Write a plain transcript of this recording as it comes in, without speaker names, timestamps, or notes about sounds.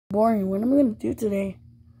Boring. What am I gonna do today?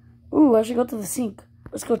 Ooh, I should go to the sink.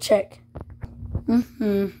 Let's go check.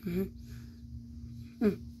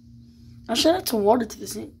 I should add some water to the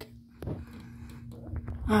sink.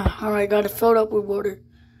 Alright, got it filled up with water.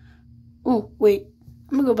 Ooh, wait.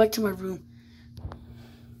 I'm gonna go back to my room.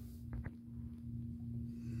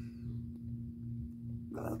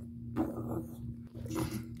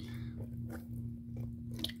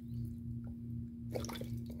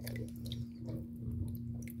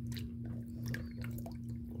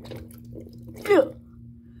 Yeah,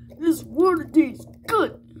 this water tastes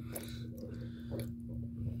good.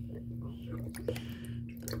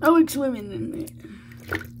 I like swimming in it.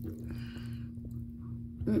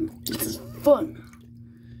 This is fun.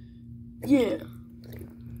 Yeah.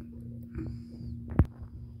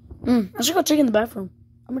 I should go check in the bathroom.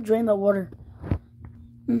 I'm gonna drain that water.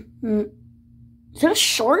 Is that a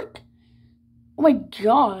shark? Oh my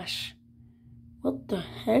gosh. What the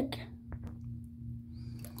heck?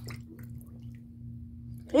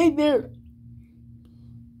 Hey there.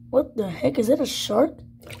 What the heck? Is that a shark?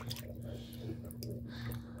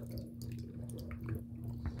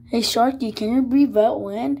 Hey Sharky, can you breathe out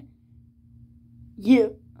land? Yeah.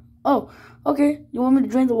 Oh, okay. You want me to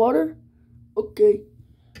drain the water? Okay.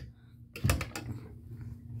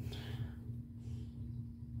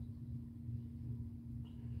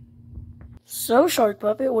 So, Shark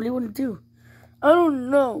Puppet, what do you want to do? I don't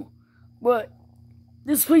know, but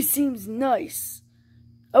this place seems nice.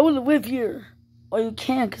 I want to live here. Oh, you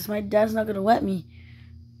can't, because my dad's not going to let me.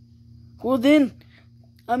 Well then,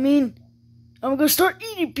 I'm going to start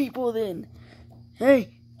eating people then.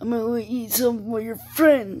 Hey, I'm going to eat some of your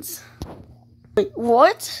friends. Wait,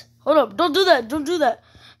 what? Hold up, don't do that, don't do that.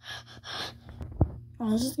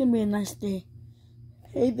 Oh, this is going to be a nice day.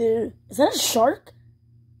 Hey there, is that a shark?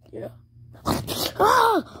 Yeah.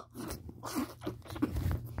 Ah!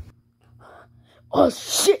 Oh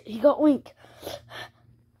shit, he got wink.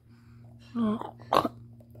 That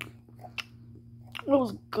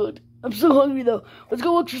was good. I'm so hungry though. Let's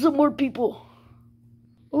go look for some more people.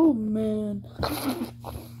 Oh man.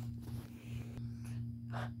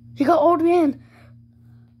 He got old man.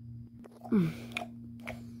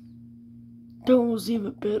 That one was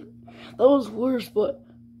even better. That was worse, but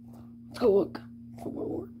let's go look for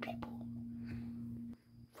more people.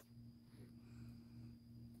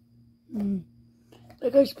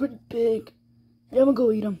 That guy's pretty big. Yeah, I'm gonna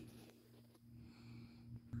go eat him.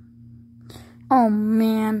 Oh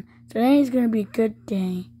man, today's gonna be a good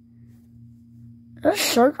day. Is that a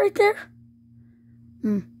shark right there?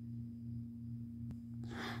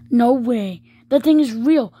 No way. That thing is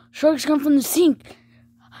real. Sharks come from the sink.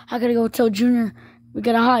 I gotta go tell Junior. We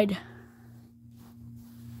gotta hide.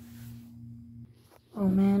 Oh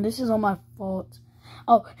man, this is all my fault.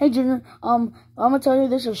 Oh, hey Junior, I'm gonna tell you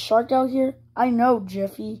there's a shark out here. I know,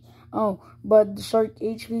 Jeffy. Oh, but the shark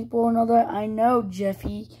ate people and all that. I know,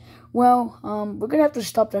 Jeffy. Well, we're gonna have to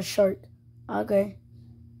stop that shark. Okay.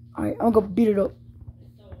 Alright, I'm gonna go beat it up.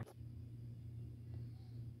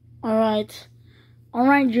 Alright.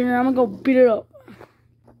 Alright, Junior, I'm gonna go beat it up.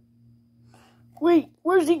 Wait,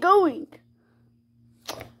 where's he going?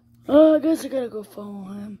 I guess I gotta go follow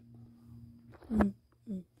him.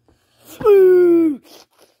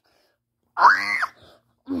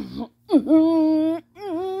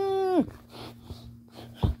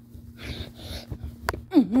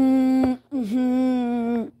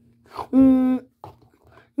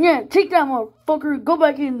 Yeah, take that motherfucker. Go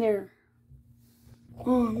back in there.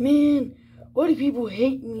 Oh man, why do people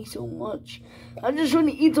hate me so much? I just want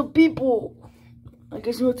to eat some people. I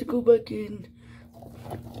guess I have to go back in.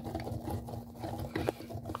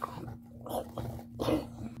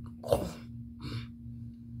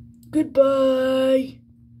 Goodbye.